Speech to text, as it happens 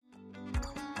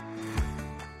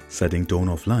setting tone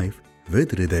of life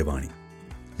with Hridayvani.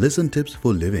 Listen tips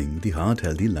for living the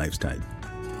heart-healthy lifestyle.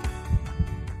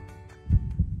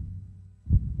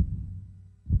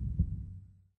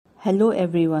 Hello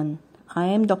everyone, I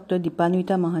am Dr.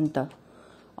 Dipannita mahanta.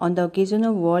 On the occasion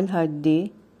of World Heart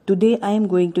Day, today I am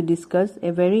going to discuss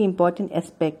a very important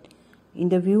aspect in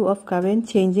the view of current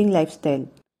changing lifestyle,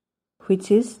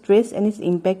 which is stress and its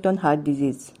impact on heart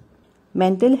disease.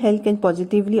 Mental health can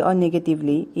positively or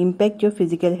negatively impact your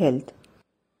physical health.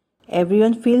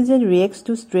 Everyone feels and reacts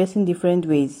to stress in different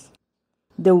ways.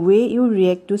 The way you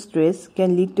react to stress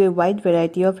can lead to a wide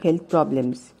variety of health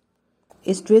problems.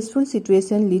 A stressful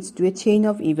situation leads to a chain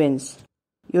of events.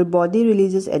 Your body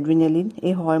releases adrenaline,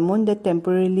 a hormone that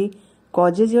temporarily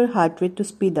causes your heart rate to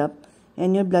speed up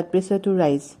and your blood pressure to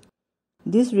rise.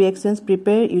 These reactions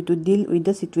prepare you to deal with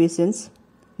the situations.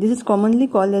 This is commonly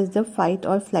called as the fight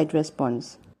or flight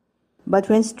response. But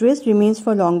when stress remains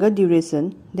for longer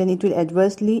duration, then it will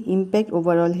adversely impact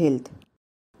overall health.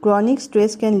 Chronic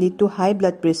stress can lead to high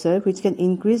blood pressure, which can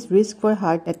increase risk for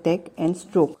heart attack and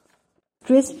stroke.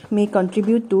 Stress may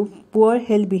contribute to poor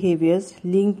health behaviors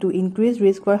linked to increased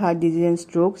risk for heart disease and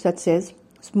stroke, such as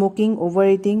smoking,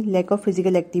 overeating, lack of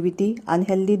physical activity,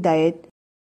 unhealthy diet,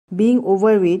 being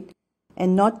overweight,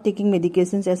 and not taking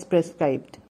medications as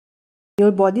prescribed.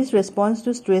 Your body's response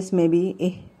to stress may be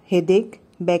a headache,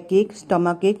 backache,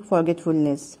 stomachache,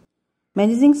 forgetfulness.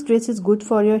 Managing stress is good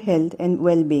for your health and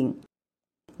well-being.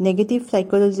 Negative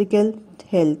psychological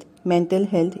health, mental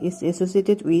health, is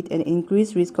associated with an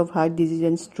increased risk of heart disease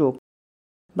and stroke.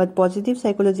 But positive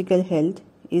psychological health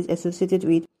is associated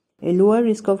with a lower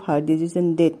risk of heart disease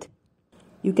and death.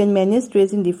 You can manage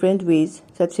stress in different ways,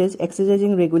 such as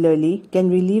exercising regularly can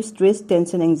relieve stress,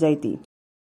 tension, anxiety.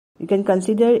 You can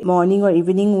consider morning or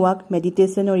evening walk,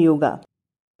 meditation or yoga.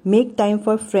 Make time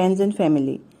for friends and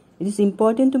family. It is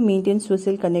important to maintain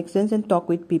social connections and talk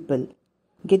with people.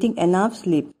 Getting enough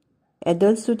sleep.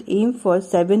 Adults should aim for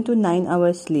 7 to 9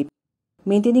 hours sleep.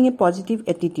 Maintaining a positive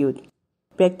attitude.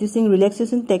 Practicing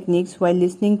relaxation techniques while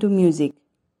listening to music.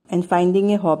 And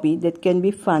finding a hobby that can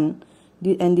be fun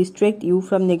and distract you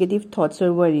from negative thoughts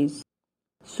or worries.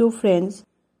 So friends,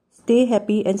 stay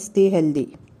happy and stay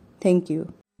healthy. Thank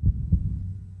you.